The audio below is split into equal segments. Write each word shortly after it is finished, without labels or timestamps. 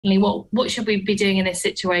what should we be doing in this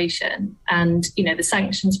situation? And, the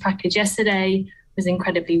sanctions package yesterday was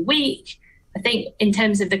incredibly weak. I think in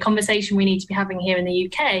terms of the conversation we need to be having here in the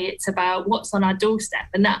UK, it's about what's on our doorstep.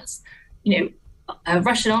 And that's,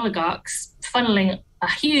 Russian oligarchs funneling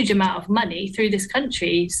a huge amount of money through this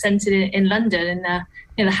country, centred in London.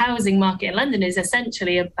 And the housing market in London is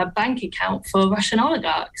essentially a bank account for Russian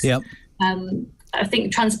oligarchs. Yep. I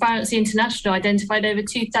think Transparency International identified over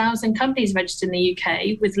 2,000 companies registered in the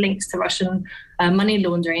UK with links to Russian money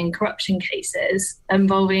laundering and corruption cases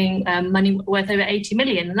involving money worth over 80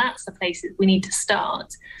 million. And that's the place that we need to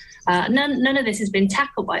start. None of this has been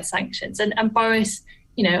tackled by sanctions. And Boris,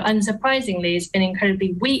 unsurprisingly, has been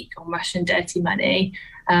incredibly weak on Russian dirty money,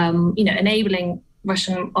 enabling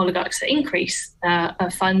Russian oligarchs to increase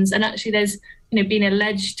funds. And actually there's been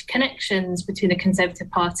alleged connections between the Conservative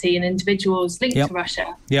Party and individuals linked to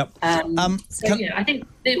Russia. Yep. I think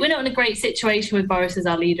we're not in a great situation with Boris as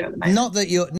our leader at the moment.